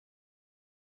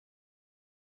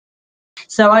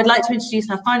So I'd like to introduce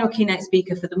our final keynote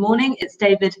speaker for the morning. It's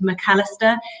David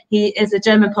McAllister. He is a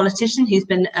German politician who's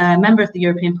been a member of the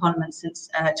European Parliament since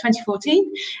 2014,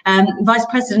 Vice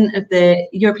President of the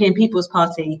European People's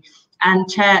Party and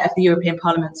Chair of the European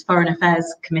Parliament's Foreign Affairs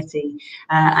Committee.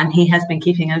 And he has been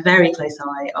keeping a very close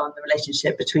eye on the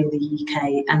relationship between the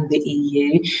UK and the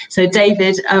EU. So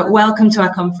David, welcome to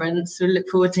our conference. We look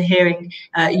forward to hearing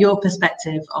your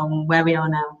perspective on where we are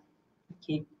now. Thank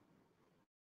you.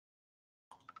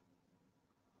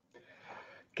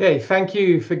 Okay, thank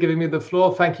you for giving me the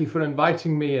floor. Thank you for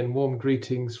inviting me, and warm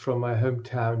greetings from my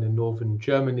hometown in northern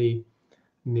Germany,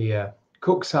 near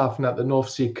Cuxhaven at the North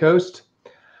Sea coast.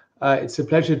 It's a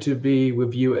pleasure to be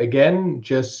with you again,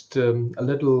 just a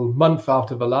little month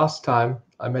after the last time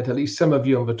I met at least some of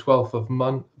you on the 12th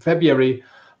of February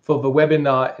for the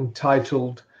webinar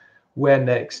entitled Where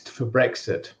Next for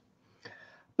Brexit.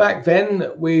 Back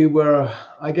then, we were,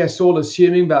 I guess, all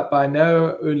assuming that by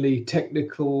now only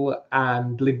technical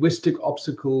and linguistic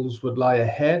obstacles would lie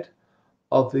ahead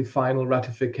of the final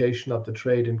ratification of the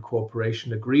Trade and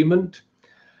Cooperation Agreement.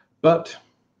 But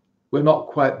we're not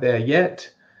quite there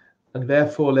yet. And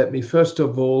therefore, let me first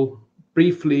of all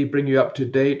briefly bring you up to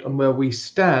date on where we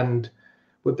stand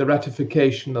with the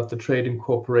ratification of the Trade and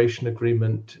Cooperation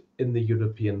Agreement in the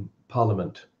European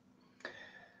Parliament.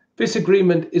 This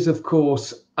agreement is, of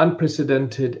course,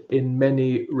 unprecedented in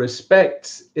many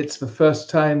respects. It's the first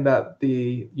time that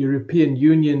the European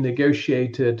Union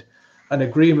negotiated an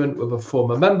agreement with a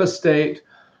former member state.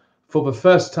 For the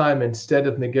first time, instead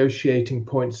of negotiating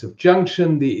points of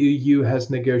junction, the EU has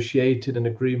negotiated an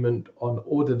agreement on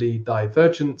orderly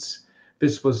divergence.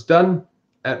 This was done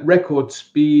at record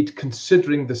speed,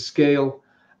 considering the scale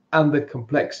and the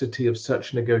complexity of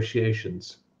such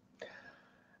negotiations.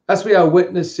 As we are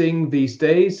witnessing these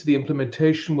days, the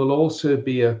implementation will also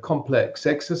be a complex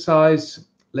exercise.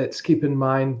 Let's keep in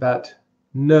mind that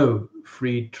no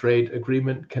free trade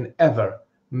agreement can ever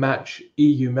match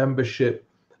EU membership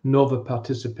nor the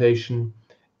participation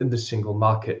in the single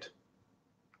market.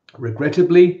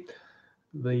 Regrettably,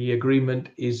 the agreement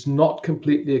is not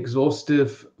completely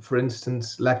exhaustive, for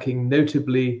instance, lacking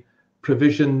notably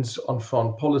provisions on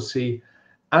foreign policy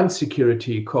and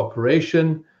security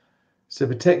cooperation. So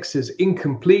the text is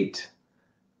incomplete.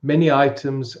 Many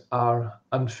items are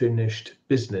unfinished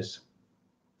business.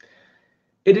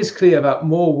 It is clear that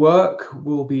more work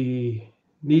will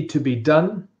need to be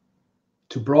done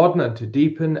to broaden and to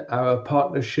deepen our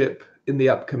partnership in the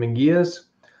upcoming years.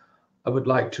 I would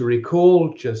like to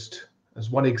recall, just as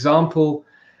one example,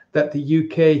 that the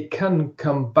UK can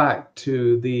come back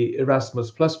to the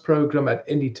Erasmus Plus programme at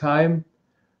any time,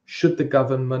 should the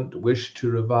government wish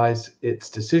to revise its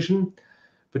decision.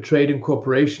 The Trade and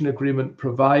Cooperation Agreement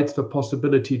provides the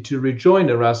possibility to rejoin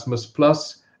Erasmus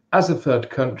Plus as a third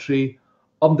country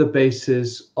on the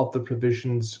basis of the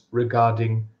provisions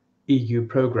regarding EU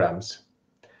programmes.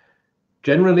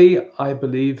 Generally, I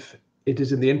believe it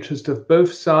is in the interest of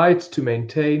both sides to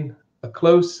maintain a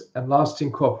close and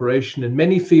lasting cooperation in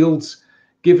many fields,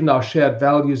 given our shared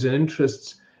values and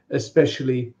interests,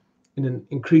 especially in an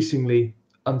increasingly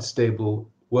unstable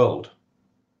world.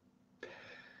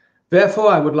 Therefore,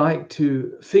 I would like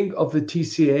to think of the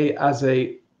TCA as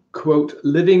a, quote,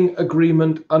 living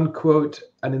agreement, unquote,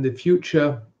 and in the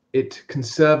future, it can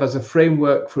serve as a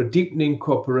framework for deepening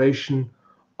cooperation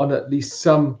on at least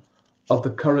some of the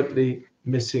currently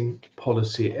missing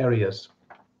policy areas.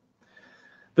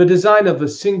 The design of a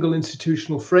single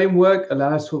institutional framework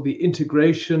allows for the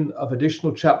integration of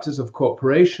additional chapters of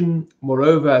cooperation.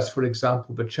 Moreover, as for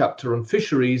example, the chapter on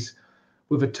fisheries,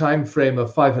 with a time frame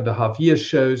of 5.5 years,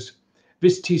 shows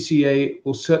this TCA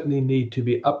will certainly need to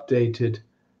be updated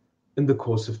in the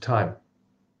course of time.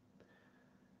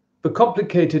 The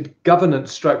complicated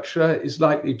governance structure is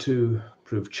likely to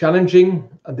prove challenging,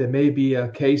 and there may be a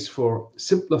case for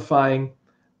simplifying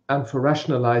and for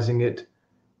rationalizing it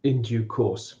in due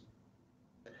course.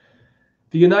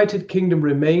 The United Kingdom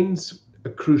remains a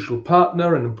crucial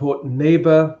partner, an important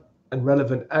neighbor, and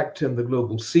relevant actor in the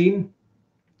global scene.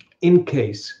 In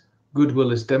case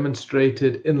goodwill is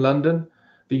demonstrated in London,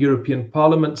 the European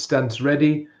Parliament stands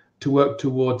ready to work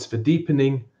towards the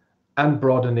deepening and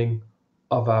broadening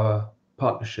of our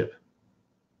partnership.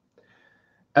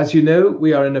 As you know,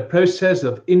 we are in a process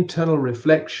of internal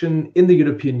reflection in the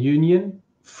European Union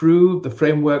through the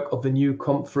framework of the new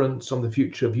Conference on the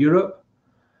Future of Europe.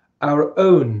 Our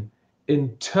own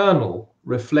internal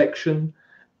reflection,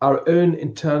 our own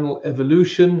internal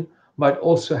evolution might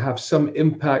also have some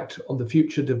impact on the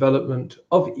future development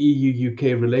of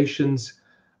EU-UK relations.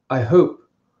 I hope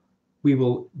we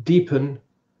will deepen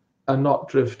and not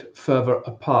drift further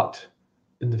apart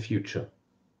in the future.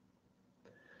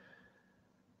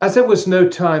 As there was no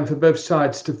time for both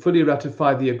sides to fully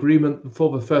ratify the agreement before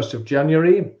the 1st of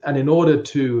January, and in order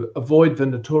to avoid the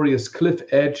notorious cliff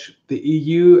edge, the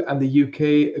EU and the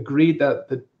UK agreed that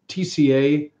the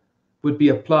TCA would be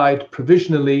applied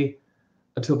provisionally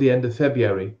until the end of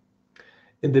February.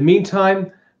 In the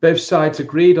meantime, both sides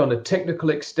agreed on a technical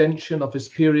extension of this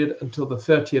period until the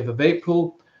 30th of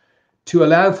April to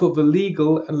allow for the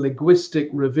legal and linguistic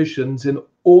revisions in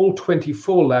all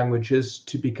 24 languages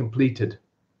to be completed.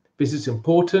 This is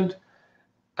important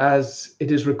as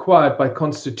it is required by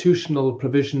constitutional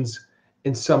provisions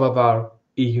in some of our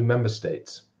EU member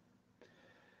states.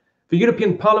 The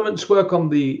European Parliament's work on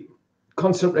the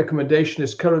consent recommendation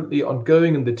is currently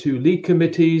ongoing in the two lead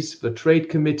committees, the Trade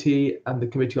Committee and the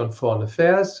Committee on Foreign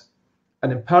Affairs.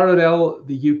 And in parallel,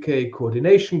 the UK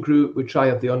Coordination Group, which I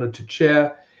have the honour to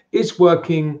chair, is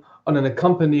working on an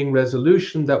accompanying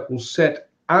resolution that will set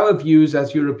our views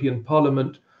as European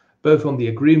Parliament, both on the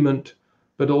agreement,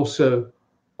 but also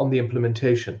on the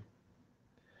implementation.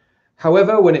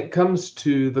 However, when it comes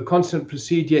to the consent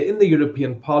procedure in the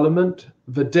European Parliament,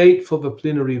 the date for the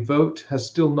plenary vote has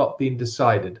still not been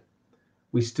decided.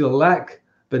 We still lack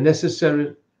the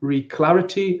necessary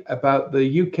clarity about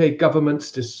the UK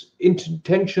government's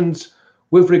intentions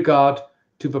with regard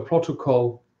to the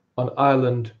protocol on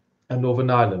Ireland and Northern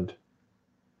Ireland.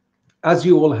 As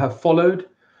you all have followed,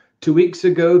 2 weeks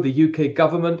ago, the UK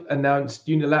government announced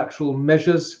unilateral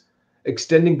measures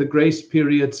extending the grace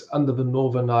periods under the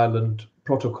Northern Ireland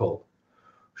Protocol.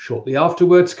 Shortly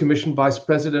afterwards, Commission Vice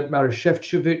President Maroš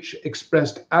Šefčovič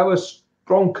expressed our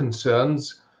strong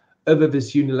concerns over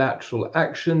this unilateral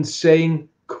action, saying,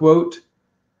 quote,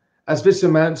 "As this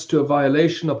amounts to a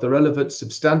violation of the relevant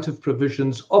substantive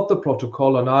provisions of the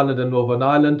Protocol on Ireland and Northern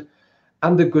Ireland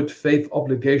and the good faith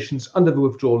obligations under the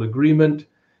withdrawal agreement,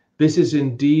 this is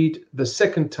indeed the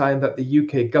second time that the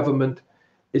UK government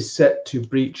is set to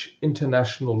breach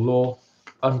international law,"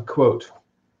 unquote.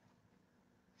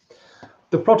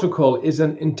 The protocol is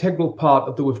an integral part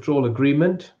of the withdrawal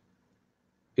agreement.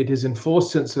 It is in force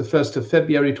since the 1st of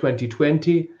February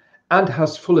 2020 and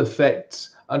has full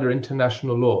effects under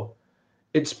international law.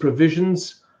 Its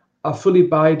provisions are fully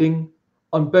binding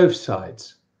on both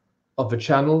sides of the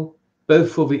channel,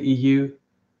 both for the EU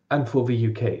and for the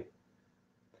UK.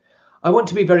 I want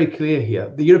to be very clear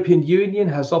here. The European Union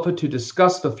has offered to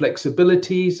discuss the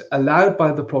flexibilities allowed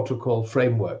by the protocol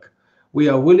framework. We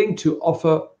are willing to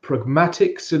offer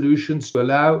pragmatic solutions to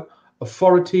allow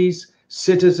authorities,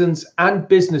 citizens, and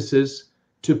businesses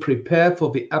to prepare for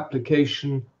the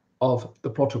application of the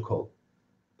protocol.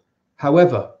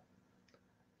 However,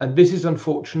 and this is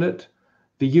unfortunate,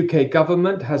 the UK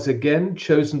government has again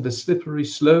chosen the slippery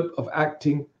slope of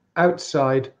acting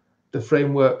outside the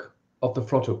framework of the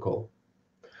protocol.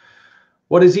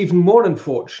 What is even more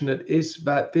unfortunate is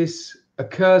that this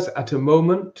occurs at a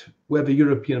moment where the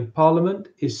European Parliament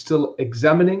is still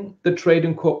examining the Trade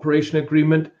and Cooperation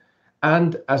Agreement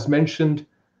and, as mentioned,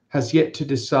 has yet to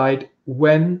decide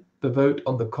when the vote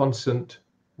on the consent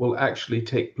will actually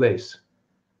take place.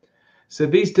 So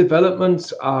these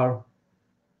developments are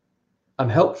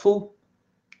unhelpful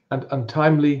and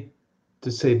untimely,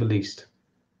 to say the least.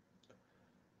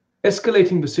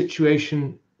 Escalating the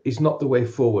situation is not the way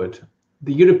forward.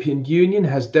 The European Union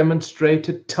has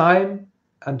demonstrated time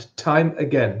and time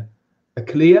again a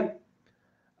clear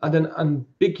and an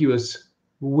ambiguous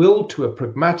will to a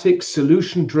pragmatic,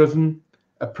 solution-driven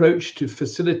approach to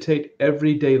facilitate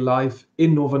everyday life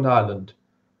in Northern Ireland.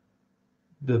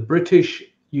 The British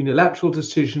unilateral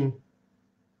decision,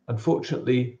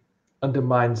 unfortunately,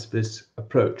 undermines this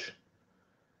approach.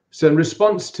 So in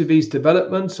response to these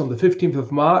developments, on the 15th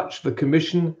of March, the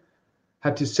Commission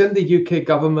had to send the UK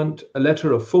government a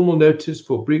letter of formal notice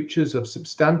for breaches of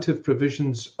substantive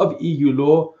provisions of EU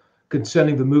law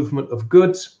concerning the movement of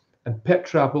goods and pet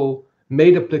travel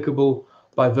made applicable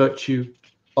by virtue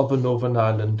of the Northern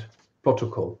Ireland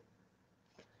Protocol.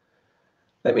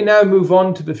 Let me now move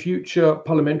on to the future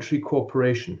parliamentary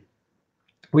cooperation.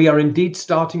 We are indeed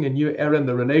starting a new era in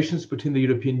the relations between the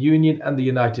European Union and the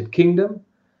United Kingdom,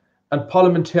 and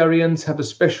parliamentarians have a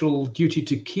special duty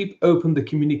to keep open the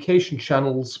communication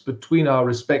channels between our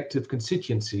respective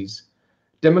constituencies.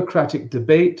 Democratic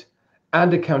debate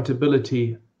and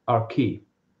accountability are key.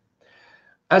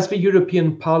 As the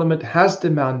European Parliament has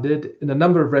demanded in a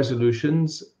number of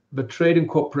resolutions, the Trade and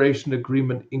Cooperation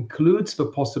Agreement includes the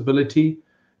possibility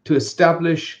to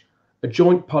establish a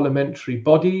joint parliamentary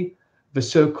body, the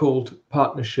so-called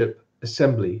Partnership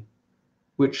Assembly,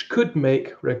 which could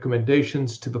make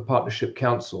recommendations to the Partnership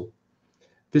Council.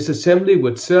 This assembly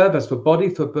would serve as the body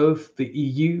for both the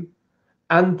EU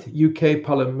and UK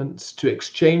parliaments to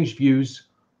exchange views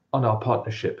on our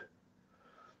partnership.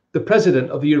 The President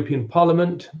of the European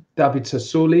Parliament, David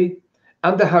Sassoli,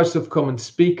 and the House of Commons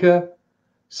Speaker,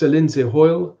 Sir Lindsay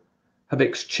Hoyle, have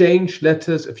exchanged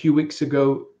letters a few weeks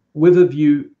ago with a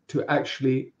view to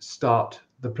actually start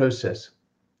the process.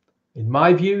 In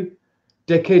my view,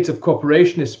 decades of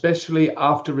cooperation, especially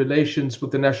after relations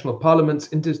with the national parliaments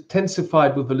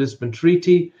intensified with the Lisbon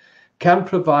Treaty, can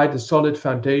provide a solid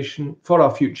foundation for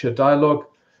our future dialogue.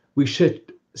 We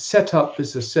should set up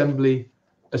this assembly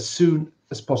as soon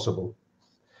as possible.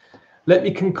 Let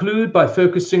me conclude by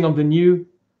focusing on the new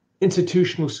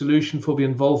institutional solution for the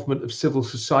involvement of civil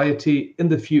society in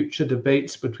the future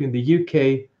debates between the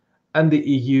UK and the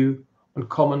EU on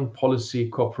common policy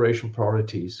cooperation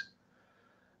priorities.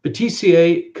 The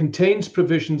TCA contains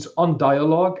provisions on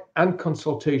dialogue and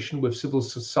consultation with civil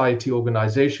society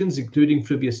organizations, including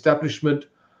through the establishment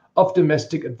of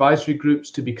domestic advisory groups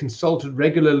to be consulted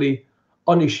regularly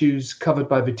on issues covered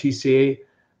by the TCA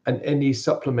and any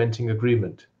supplementing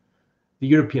agreement. The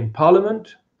European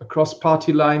Parliament, across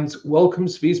party lines,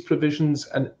 welcomes these provisions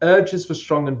and urges the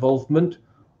strong involvement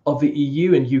of the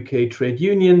EU and UK trade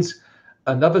unions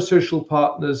and other social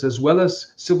partners, as well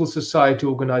as civil society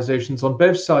organizations on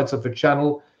both sides of the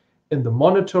channel, in the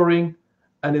monitoring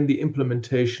and in the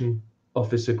implementation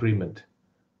of this agreement.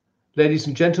 Ladies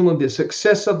and gentlemen, the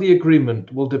success of the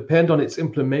agreement will depend on its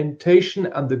implementation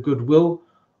and the goodwill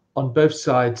on both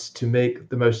sides to make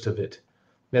the most of it.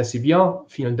 Merci bien,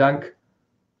 vielen Dank,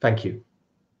 thank you.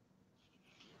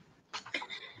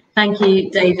 Thank you,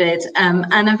 David.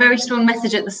 And a very strong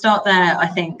message at the start there, I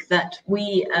think, that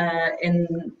we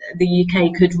in the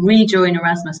UK could rejoin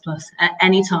Erasmus Plus at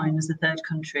any time as the third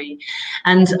country.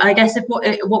 And I guess if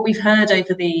what we've heard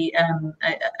over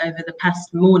the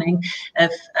past morning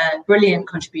of brilliant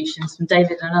contributions from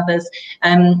David and others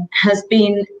has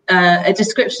been a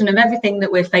description of everything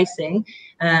that we're facing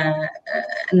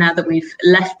now that we've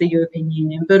left the European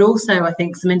Union, but also I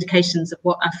think some indications of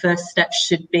what our first steps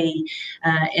should be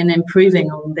in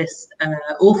improving on this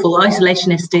awful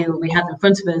isolationist deal we have in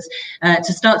front of us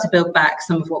to start to build back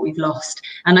some of what we've lost.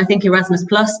 And I think Erasmus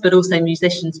Plus, but also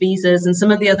musicians' visas and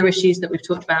some of the other issues that we've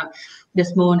talked about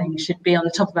this morning should be on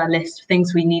the top of our list of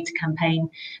things we need to campaign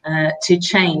to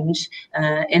change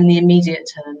in the immediate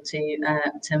term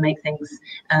to make things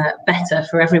better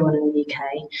for everyone in the UK.